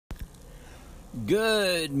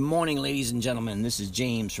Good morning, ladies and gentlemen. This is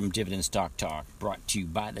James from Dividend Stock Talk, brought to you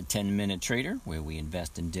by the 10-Minute Trader, where we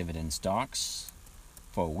invest in dividend stocks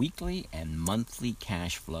for weekly and monthly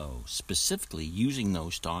cash flow, specifically using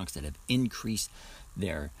those stocks that have increased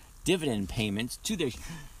their dividend payments to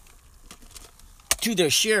their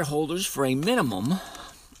shareholders for a minimum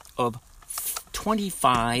of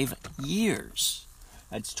 25 years.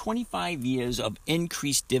 That's 25 years of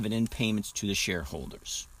increased dividend payments to the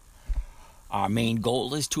shareholders. Our main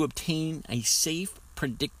goal is to obtain a safe,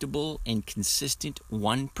 predictable, and consistent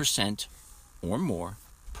 1% or more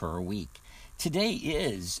per week. Today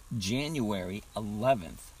is January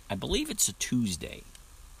 11th. I believe it's a Tuesday.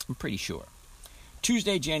 I'm pretty sure.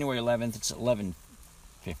 Tuesday, January 11th. It's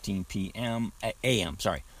 11:15 a.m.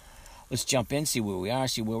 Let's jump in, see where we are,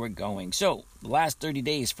 see where we're going. So, the last 30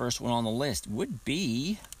 days, first one on the list would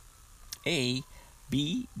be a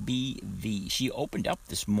BBV. She opened up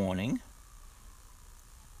this morning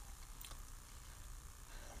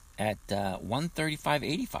at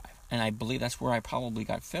 135.85, and I believe that's where I probably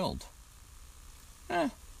got filled.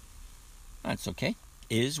 That's okay.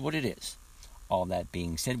 Is what it is. All that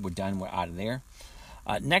being said, we're done. We're out of there.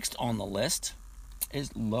 Next on the list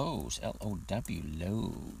is Lowe's. L-O-W,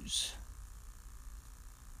 Lowe's.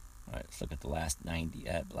 All right, let's look at the last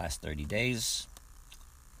 30 days.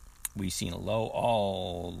 We've seen a low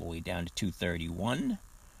all the way down to 231.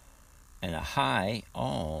 And a high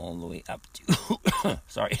all the way up to,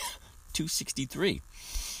 263.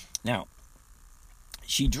 Now,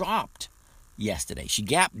 she dropped yesterday. She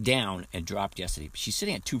gapped down and dropped yesterday. But she's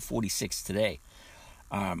sitting at 246 today.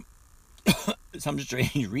 Some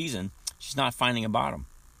strange reason, she's not finding a bottom.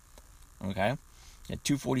 Okay? At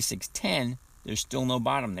 246.10, there's still no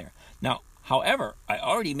bottom there. Now, however, I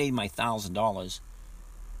already made my $1,000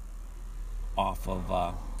 off of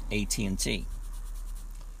AT&T.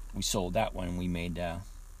 We sold that one. We made, I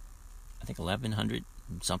think, $1,100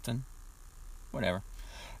 something. Whatever.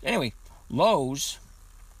 Anyway, Lowe's,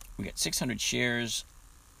 we got 600 shares.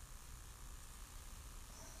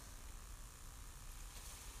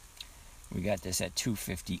 We got this at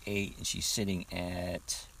 258, and she's sitting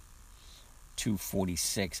at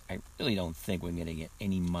 246. I really don't think we're going to get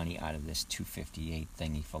any money out of this 258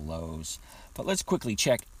 thingy for Lowe's. But let's quickly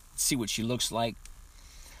check, see what she looks like.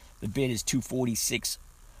 The bid is 246.44,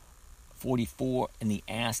 and the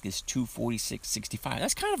ask is 246.65.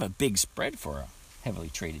 That's kind of a big spread for a heavily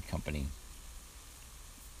traded company.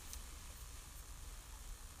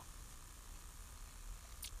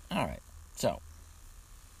 All right, so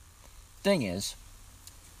thing is,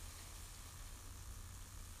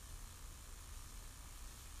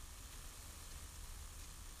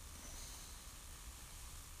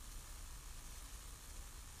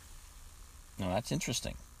 now that's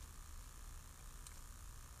interesting.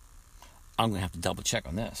 I'm going to have to double check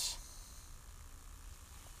on this.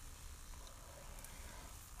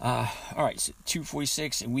 All right, so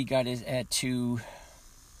 246, and we got it at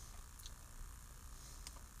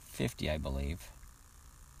 250, I believe.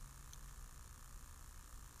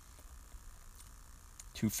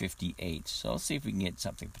 258. So let's see if we can get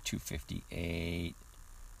something for 258.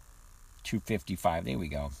 255. There we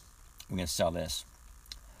go. We're going to sell this.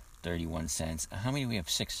 31 cents. How many do we have?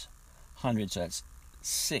 600. So that's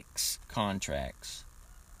 6 contracts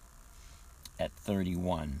at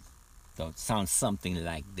 31. So it sounds something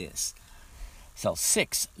like this. Sell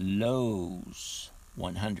 6 Lowe's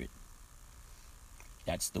 100.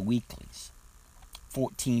 That's the weeklies.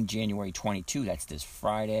 14 January 22. That's this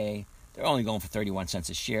Friday. They're only going for 31 cents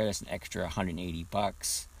a share. That's an extra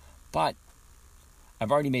 $180. But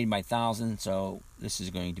I've already made my $1,000, so this is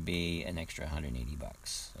going to be an extra $180.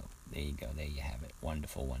 So there you go. There you have it.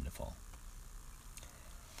 Wonderful, wonderful.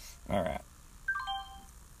 All right.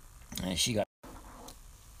 And she got,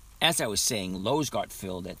 as I was saying, Lowe's got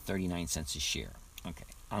filled at 39 cents a share. Okay,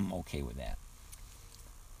 I'm okay with that.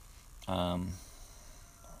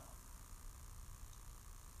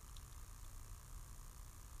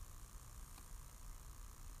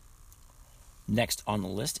 Next on the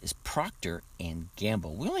list is Procter &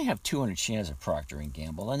 Gamble. We only have 200 shares of Procter &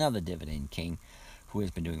 Gamble, another dividend king who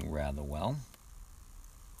has been doing rather well.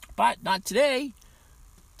 But not today.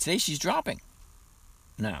 Today she's dropping.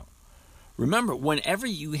 Now, remember, whenever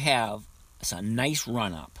you have a nice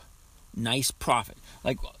run-up, nice profit,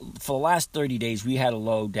 like for the last 30 days, we had a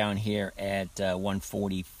low down here at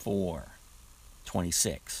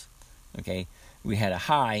 144.26. Okay? We had a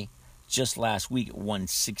high just last week at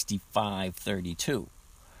 165.32.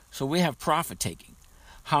 So we have profit taking.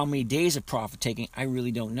 How many days of profit taking, I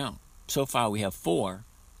really don't know. So far we have 4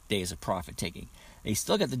 days of profit taking. They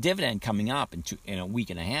still got the dividend coming up in a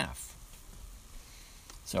week and a half.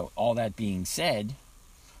 So all that being said,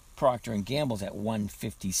 Procter & Gamble's at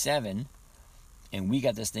 157, and we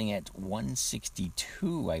got this thing at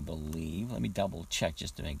 162, I believe. Let me double check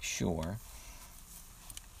just to make sure.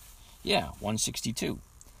 Yeah, 162.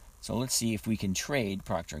 So let's see if we can trade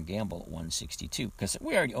Procter & Gamble at 162, because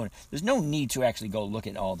we already own it. There's no need to actually go look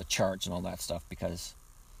at all the charts and all that stuff, because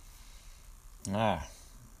all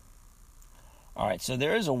right, so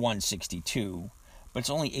there is a 162, but it's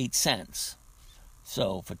only 8 cents.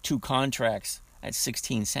 So for 2 contracts at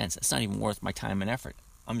 16 cents, it's not even worth my time and effort.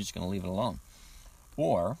 I'm just going to leave it alone.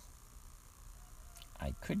 Or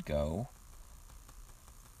I could go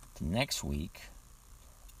to next week.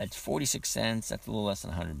 That's 46 cents. That's a little less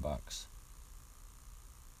than $100.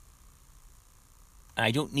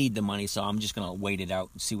 I don't need the money, so I'm just going to wait it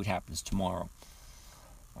out and see what happens tomorrow.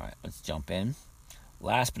 All right, let's jump in.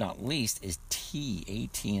 Last but not least is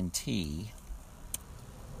AT&T.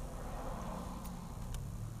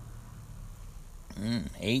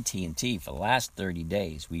 AT&T, for the last 30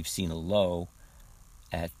 days, we've seen a low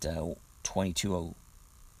at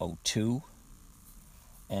 22.02,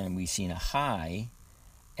 and we've seen a high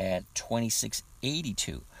at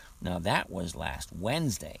 26.82. Now, that was last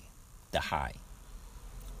Wednesday, the high.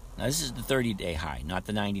 Now, this is the 30-day high, not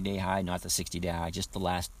the 90-day high, not the 60-day high, just the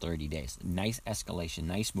last 30 days. Nice escalation,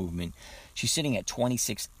 nice movement. She's sitting at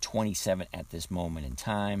 26.27 at this moment in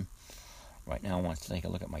time. Right now, I want to take a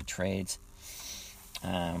look at my trades.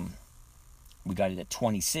 We got it at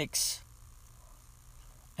 26,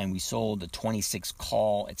 and we sold the 26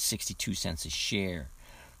 call at 62 cents a share.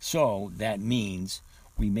 So that means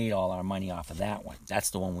we made all our money off of that one. That's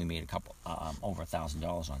the one we made over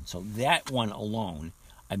 $1,000 on. So that one alone,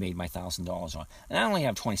 I made my $1,000 on. And I only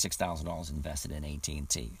have $26,000 invested in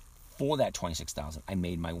AT&T. For that $26,000, I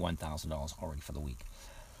made my $1,000 already for the week.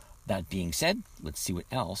 That being said, let's see what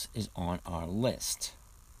else is on our list.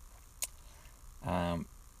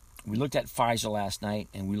 We looked at Pfizer last night,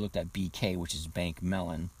 and we looked at BK, which is Bank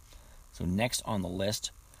Mellon. So next on the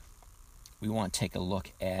list, we want to take a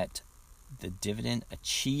look at the dividend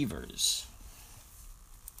achievers.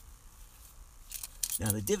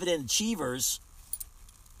 Now, the dividend achievers,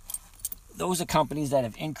 those are companies that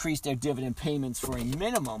have increased their dividend payments for a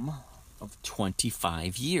minimum of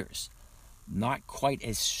 25 years. Not quite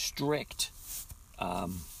as strict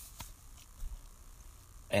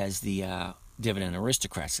as the dividend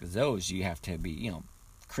aristocrats. Those you have to be,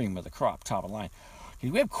 cream of the crop, top of the line.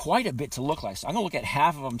 We have quite a bit to look like. So I'm going to look at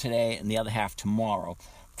half of them today and the other half tomorrow.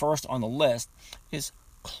 First on the list is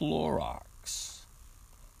Clorox.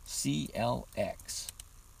 CLX.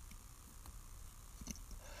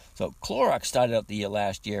 So Clorox started out the year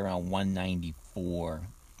last year around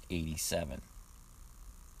 194.87.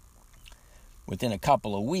 Within a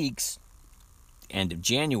couple of weeks, end of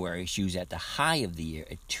January, she was at the high of the year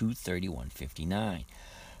at 231.59.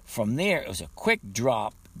 From there, it was a quick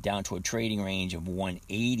drop down to a trading range of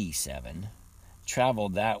 187.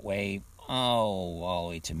 Traveled that way, all the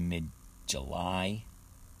way to mid-July.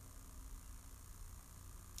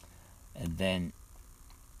 And then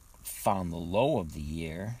found the low of the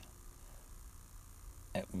year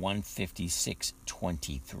at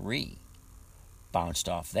 156.23. Bounced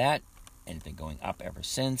off that and been going up ever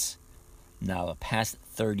since. Now, the past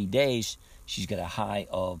 30 days, she's got a high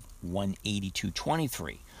of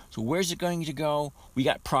 182.23. So where's it going to go? We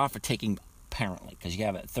got profit taking, apparently, because you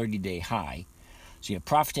have a 30-day high. So you have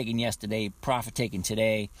profit taking yesterday, profit taking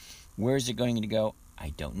today. Where's it going to go? I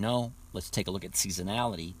don't know. Let's take a look at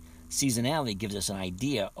seasonality. Seasonality gives us an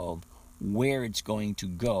idea of where it's going to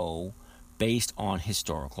go based on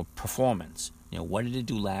historical performance. What did it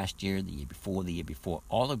do last year, the year before,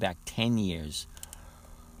 all the way back 10 years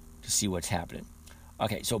to see what's happening.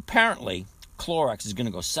 Okay, so apparently Clorox is going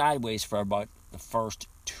to go sideways for about the first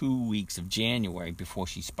 2 weeks of January before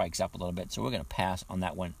she spikes up a little bit. So we're going to pass on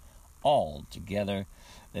that one altogether.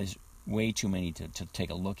 There's way too many to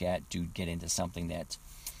take a look at to get into something that,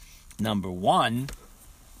 number one,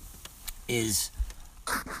 is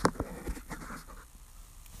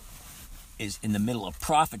in the middle of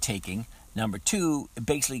profit taking. Number two, it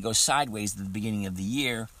basically goes sideways at the beginning of the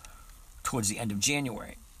year towards the end of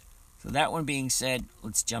January. So that one being said,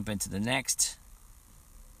 let's jump into the next.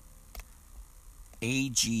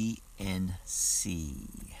 AGNC.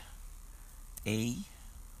 AGNC.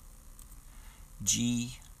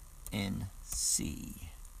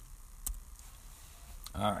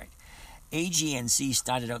 All right. AGNC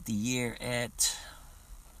started out the year at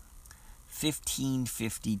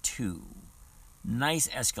 1552. Nice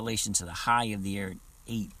escalation to the high of the year at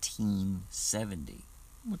 1870,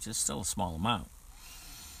 which is still a small amount.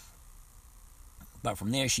 But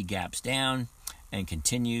from there, she gaps down, and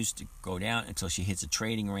continues to go down until she hits a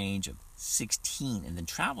trading range of 16 and then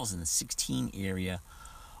travels in the 16 area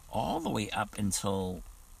all the way up until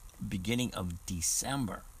beginning of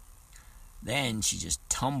December. Then she just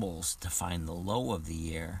tumbles to find the low of the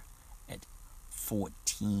year at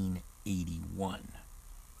 1481.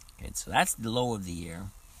 Okay, so that's the low of the year.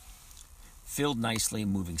 Filled nicely,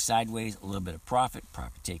 moving sideways, a little bit of profit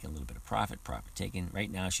taken, a little bit of profit taken.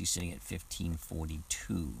 Right now she's sitting at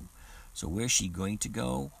 1542. So where's she going to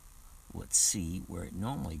go? Let's see where it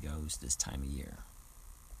normally goes this time of year.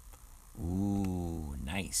 Ooh,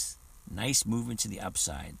 nice. Nice movement to the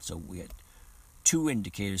upside. So we had 2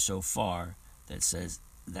 indicators so far that says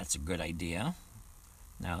that's a good idea.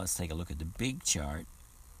 Now let's take a look at the big chart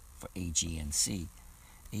for AGNC.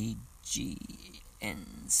 AGNC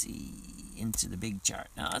into the big chart.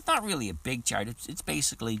 Now, it's not really a big chart. It's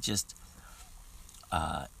basically just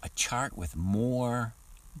a chart with more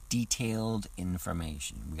detailed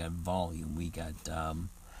information. We got volume. We got the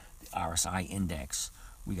RSI index.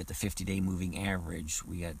 We got the 50-day moving average.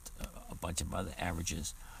 We got a bunch of other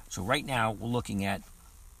averages. So right now we're looking at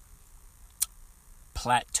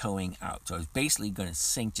plateauing out. So it's basically going to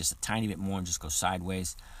sink just a tiny bit more and just go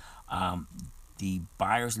sideways. The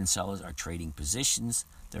buyers and sellers are trading positions.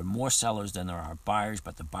 There are more sellers than there are buyers,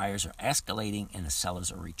 but the buyers are escalating and the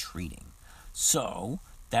sellers are retreating. So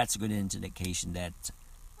that's a good indication that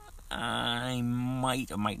I might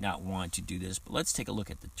or might not want to do this. But let's take a look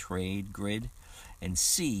at the trade grid and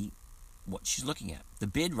see what she's looking at. The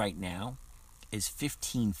bid right now is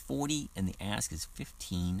 1540 and the ask is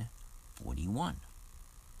 1541.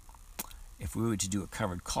 If we were to do a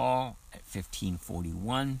covered call at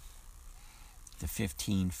 1541, the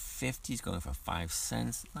 1550 is going for 5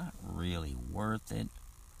 cents. Not really worth it.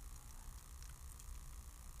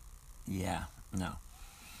 Yeah, no.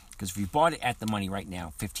 Because if you bought it at the money right now,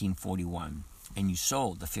 1541, and you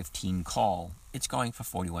sold the 15 call, it's going for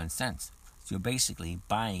 41 cents. So you're basically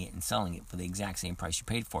buying it and selling it for the exact same price you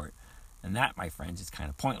paid for it. And that, my friends, is kind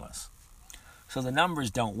of pointless. So the numbers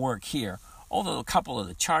don't work here. Although a couple of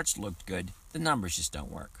the charts looked good, the numbers just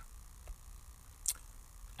don't work.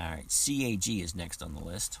 All right, CAG is next on the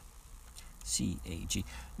list. CAG.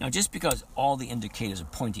 Now, just because all the indicators are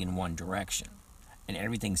pointing in one direction and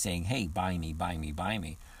everything's saying, hey, buy me, buy me, buy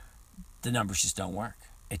me, the numbers just don't work.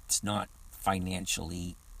 It's not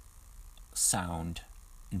financially sound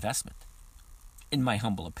investment. In my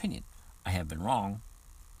humble opinion, I have been wrong.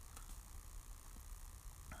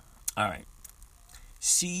 All right.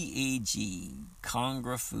 CAG,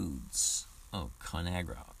 Conagra Foods. Oh,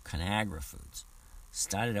 Conagra Foods.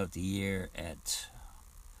 Started out the year at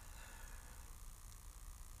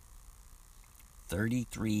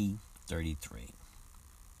 33.33.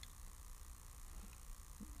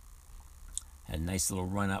 Had a nice little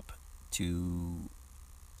run up to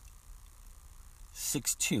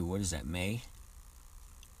 6.2. What is that, May?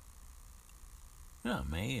 No,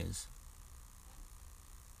 May is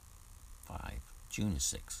 5. June is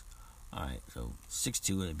 6. All right, so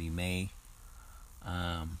 6.2 would be May.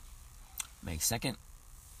 May 2nd.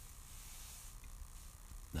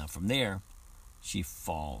 Now from there, she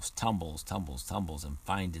falls, tumbles, and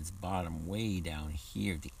finds its bottom way down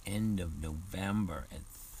here at the end of November at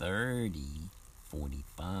 30.45.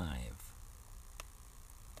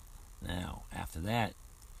 Now, after that,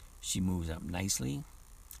 she moves up nicely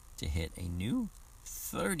to hit a new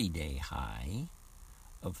 30-day high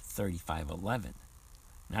of 35.11.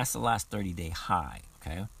 That's the last 30-day high,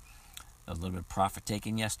 okay? A little bit of profit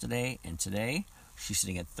taken yesterday, and today she's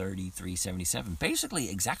sitting at 33.77. Basically,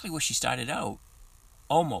 exactly where she started out,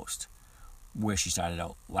 almost where she started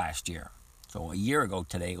out last year. So a year ago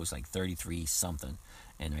today, it was like 33 something,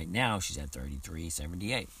 and right now she's at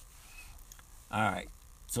 33.78. All right,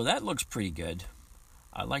 so that looks pretty good.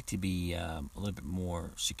 I'd like to be a little bit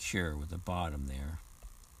more secure with the bottom there.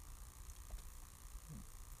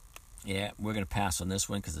 Yeah, we're going to pass on this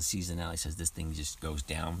one because the seasonality says this thing just goes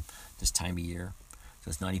down this time of year. So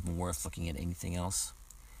it's not even worth looking at anything else.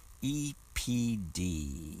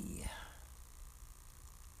 EPD.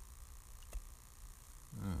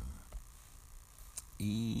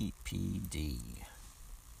 EPD.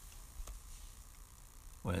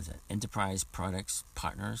 What is that? Enterprise Products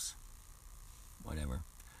Partners? Whatever.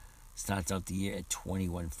 Starts out the year at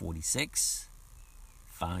 21.46.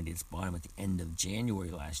 Found its bottom at the end of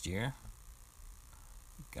January last year.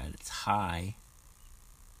 Got its high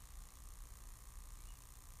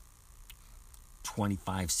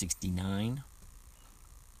 25.69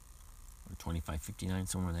 or 25.59,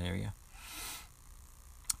 somewhere in that area.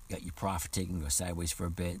 Got your profit taking, go sideways for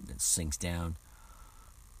a bit, then sinks down.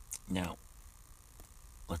 Now,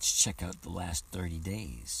 let's check out the last 30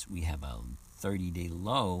 days. We have a 30-day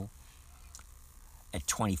low at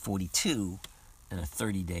 2042 and a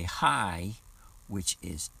 30-day high, which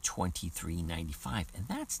is 23.95, and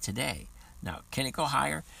that's today. Now, can it go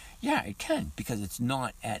higher? Yeah, it can, because it's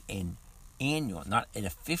not at an annual, not at a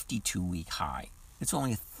 52-week high. It's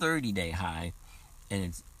only a 30-day high, and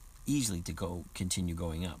it's easily to continue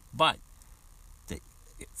going up. But the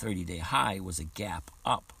 30-day high was a gap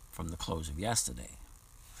up from the close of yesterday.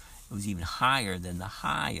 It was even higher than the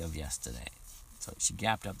high of yesterday. So she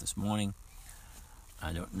gapped up this morning.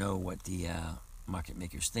 I don't know what the market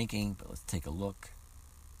maker's thinking, but let's take a look.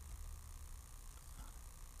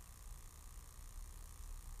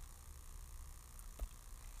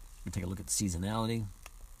 We'll take a look at the seasonality.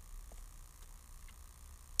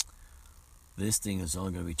 This thing is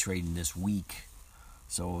only going to be trading this week,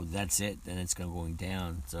 so that's it. Then it's going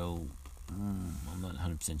down. So I'm not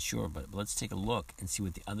 100% sure, but let's take a look and see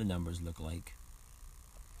what the other numbers look like,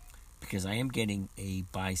 because I am getting a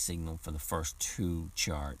buy signal for the first two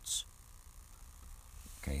charts,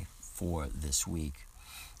 okay, for this week.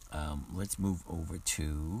 Let's move over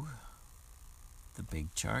to the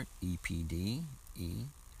big chart, EPD.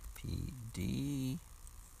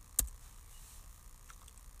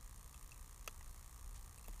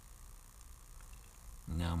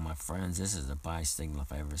 Now, my friends, this is a buy signal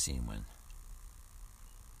if I've ever seen one.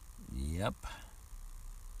 Yep.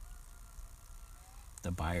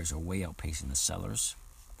 The buyers are way outpacing the sellers.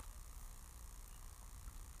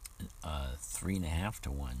 3.5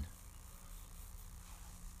 to 1.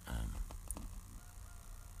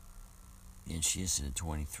 And she is at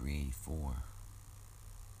 23.84.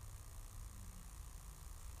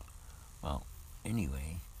 Well,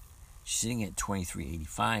 anyway, she's sitting at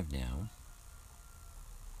 23.85 now.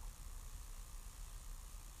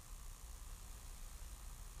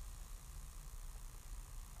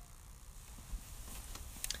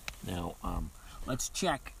 Now, let's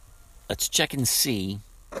check and see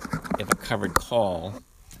if a covered call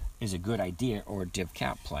is a good idea or a div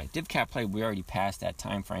cap play. Div cap play, we already passed that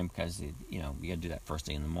time frame because we got to do that first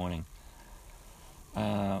thing in the morning.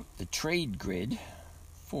 The trade grid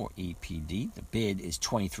for EPD, the bid is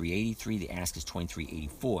 23.83, the ask is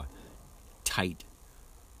 23.84. Tight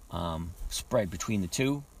spread between the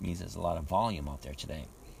two means there's a lot of volume out there today.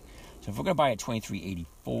 So if we're going to buy at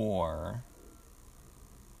 23.84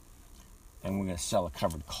 and we're going to sell a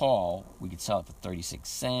covered call, we could sell it for 36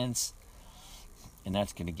 cents, and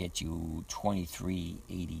that's going to get you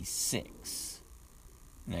 23.86.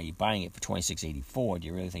 Now, you're buying it for 26.84. Do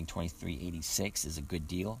you really think 23.86 is a good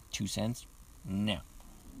deal? 2 cents? No.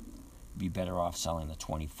 You'd be better off selling the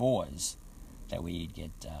 24s. That way you'd get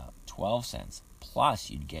 12 cents. Plus,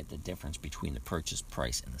 you'd get the difference between the purchase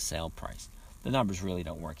price and the sale price. The numbers really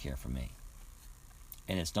don't work here for me.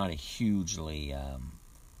 And it's not a hugely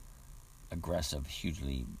aggressive,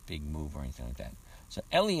 hugely big move or anything like that. So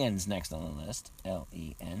LEN's next on the list.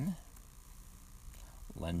 LEN.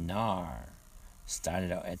 Lennar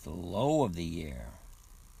started out at the low of the year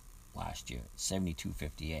last year,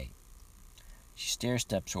 72.58. She stair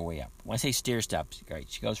steps her way up. When I say stair steps, right,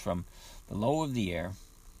 she goes from the low of the year,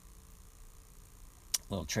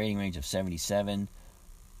 little trading range of 77,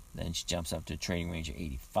 then she jumps up to a trading range of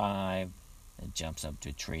 85, then jumps up to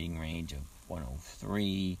a trading range of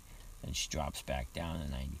 103, then she drops back down to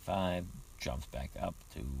 95, jumps back up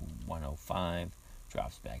to 105,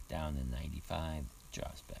 drops back down to 95,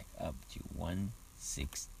 drops back up to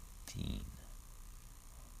 116.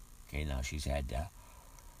 Okay, now she's had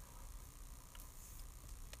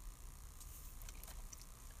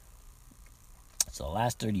so the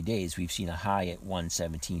last 30 days we've seen a high at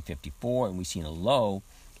 117.54 and we've seen a low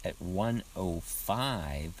at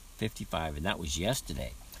 105.55, and that was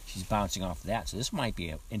yesterday. She's bouncing off of that, so this might be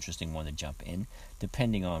an interesting one to jump in,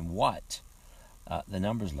 depending on what the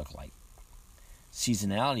numbers look like.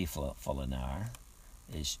 Seasonality for Lennar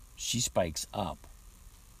is she spikes up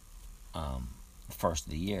first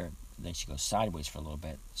of the year, then she goes sideways for a little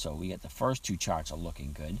bit. So we get the first two charts are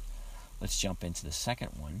looking good. Let's jump into the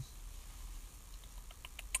second one.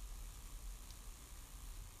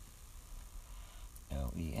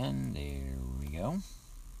 LEN, there we go.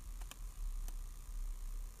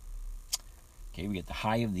 Okay, we get the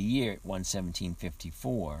high of the year at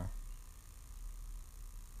 117.54.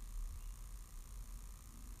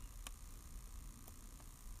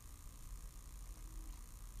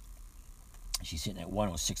 She's sitting at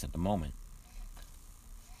 106 at the moment.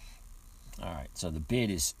 All right, so the bid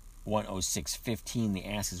is 106.15. The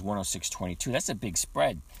ask is 106.22. That's a big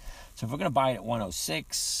spread. So if we're going to buy it at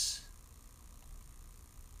 106,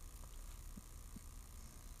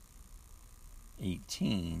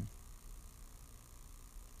 18.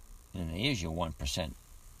 And there's your 1%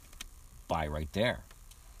 buy right there.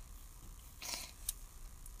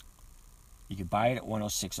 You could buy it at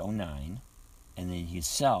 106.09, and then you could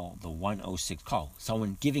sell the 106 call.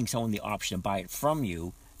 Giving someone the option to buy it from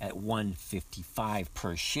you at 155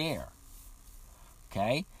 per share.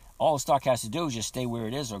 Okay? All the stock has to do is just stay where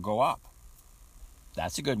it is or go up.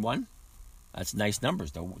 That's a good one. That's nice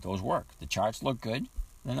numbers. Those work. The charts look good.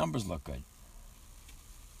 The numbers look good.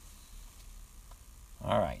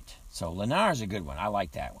 All right. So Lennar is a good one. I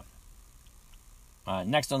like that one.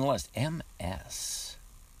 Next on the list, MS.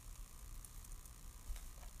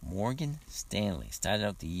 Morgan Stanley started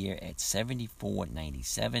out the year at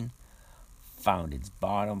 74.97. Found its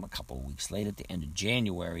bottom a couple of weeks later at the end of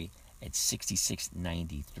January at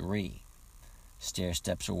 66.93. Stair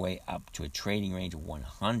steps her way up to a trading range of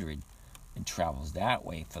 100 and travels that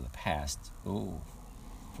way for the past 4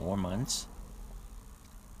 months.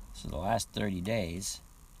 So the last 30 days,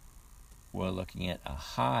 we're looking at a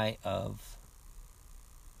high of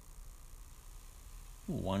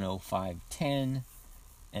 105.10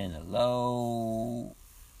 and a low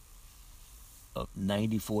of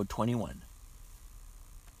 94.21.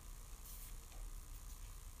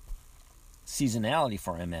 Seasonality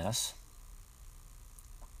for MS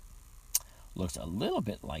looks a little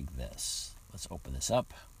bit like this. Let's open this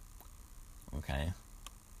up. Okay.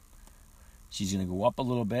 She's going to go up a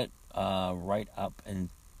little bit, right up and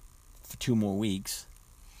for 2 more weeks.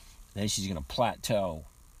 Then she's going to plateau.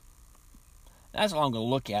 That's all I'm going to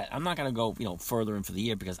look at. I'm not going to go, further in for the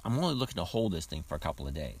year because I'm only looking to hold this thing for a couple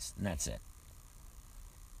of days, and that's it.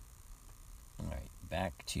 All right,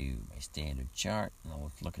 back to my standard chart. Now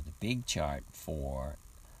let's look at the big chart for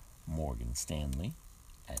Morgan Stanley.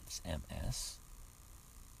 That's MS.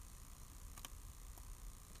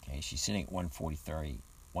 Okay, she's sitting at 140.30,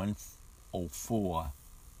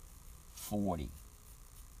 104.40.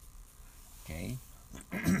 Okay.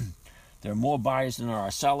 There are more buyers than there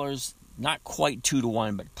are sellers. Not quite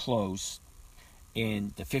 2-to-1, but close.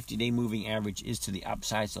 And the 50-day moving average is to the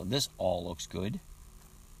upside, so this all looks good.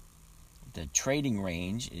 The trading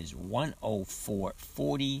range is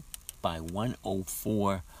 104.40 by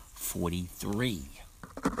 104.43.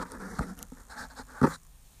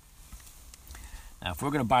 Now, if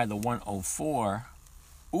we're going to buy the 104,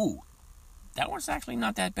 that one's actually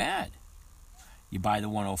not that bad. You buy the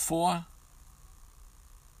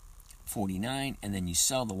 104.49, and then you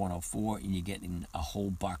sell the 104, and you're getting a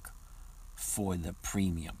whole buck for the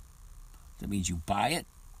premium. That means you buy it,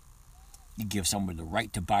 you give someone the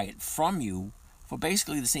right to buy it from you for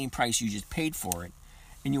basically the same price you just paid for it,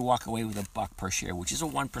 and you walk away with a buck per share, which is a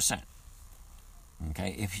 1%.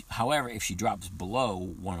 Okay. However, if she drops below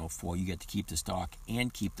 104, you get to keep the stock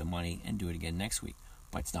and keep the money and do it again next week.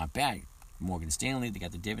 But it's not bad. Morgan Stanley, they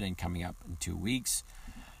got the dividend coming up in 2 weeks.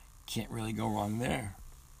 Can't really go wrong there.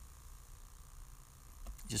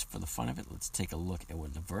 Just for the fun of it, let's take a look at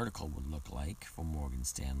what the vertical would look like for Morgan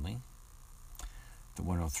Stanley. The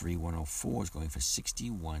 103, 104 is going for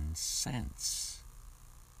 61 cents.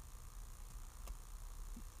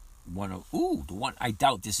 I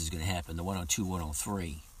doubt this is going to happen. The 102,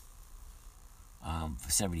 103 for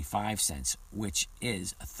 75 cents, which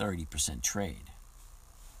is a 30% trade.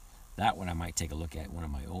 That one I might take a look at one of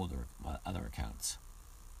my other accounts.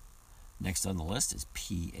 Next on the list is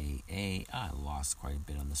PAA. I lost quite a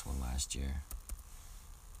bit on this one last year.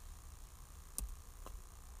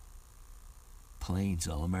 Plains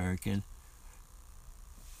All American.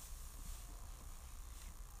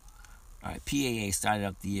 All right, PAA started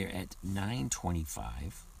out the year at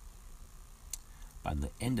 $9.25. By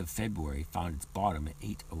the end of February, found its bottom at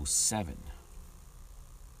 $8.07.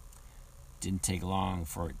 Didn't take long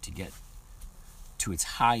for it to get to its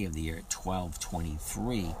high of the year at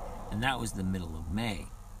 $12.23, and that was the middle of May.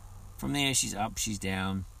 From there, she's up, she's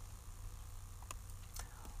down.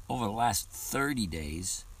 Over the last 30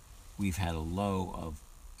 days, we've had a low of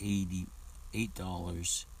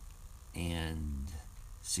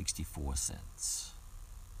 $88.64.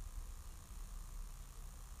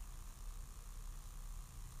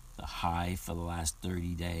 The high for the last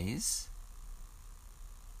 30 days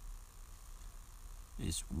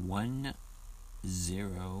is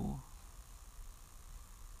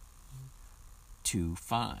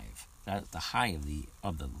 1025. That's the high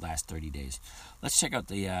of the last 30 days. Let's check out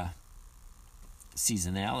the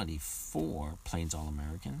seasonality for Plains All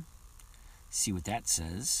American. See what that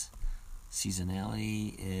says.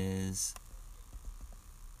 Seasonality is,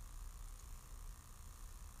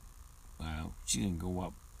 wow, she's gonna go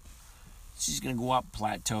up. She's gonna go up,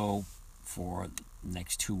 plateau for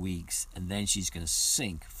next 2 weeks, and then she's going to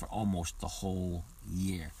sink for almost the whole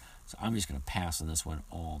year. So I'm just going to pass on this one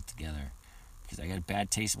altogether because I got a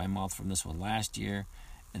bad taste in my mouth from this one last year,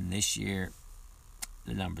 and this year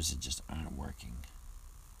the numbers just aren't working.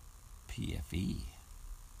 PFE.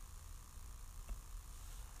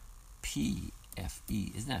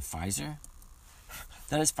 Isn't that Pfizer?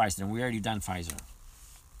 That is Pfizer, and we already done Pfizer.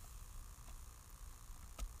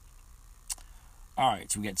 All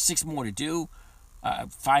right, so we got 6 more to do,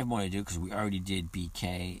 5 more to do because we already did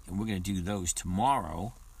BK, and we're going to do those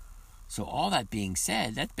tomorrow. So all that being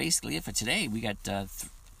said, that's basically it for today. We got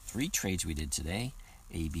 3 trades we did today.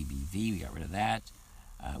 ABBV, we got rid of that.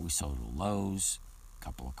 We sold the lows, a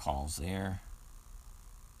couple of calls there,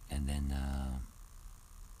 and then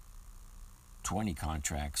 20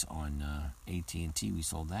 contracts on AT&T, we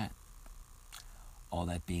sold that. All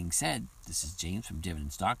that being said, this is James from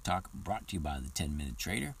Dividend Stock Talk, brought to you by the 10-Minute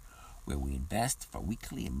Trader, where we invest for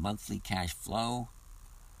weekly and monthly cash flow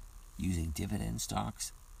using dividend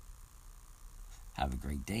stocks. Have a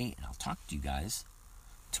great day, and I'll talk to you guys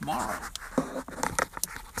tomorrow.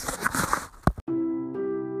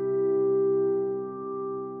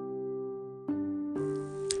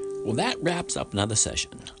 Well, that wraps up another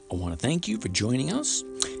session. I want to thank you for joining us.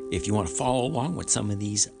 If you want to follow along with some of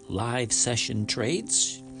these live session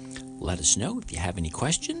trades, let us know. If you have any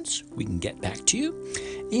questions, we can get back to you.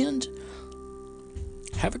 And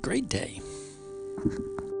have a great day.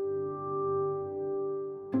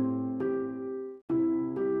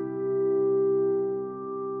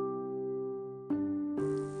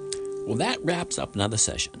 Well, that wraps up another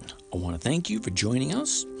session. I want to thank you for joining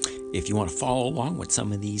us. If you want to follow along with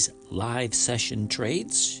some of these live session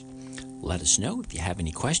trades, let us know. If you have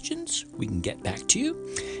any questions, we can get back to you.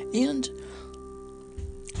 And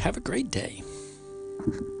have a great day.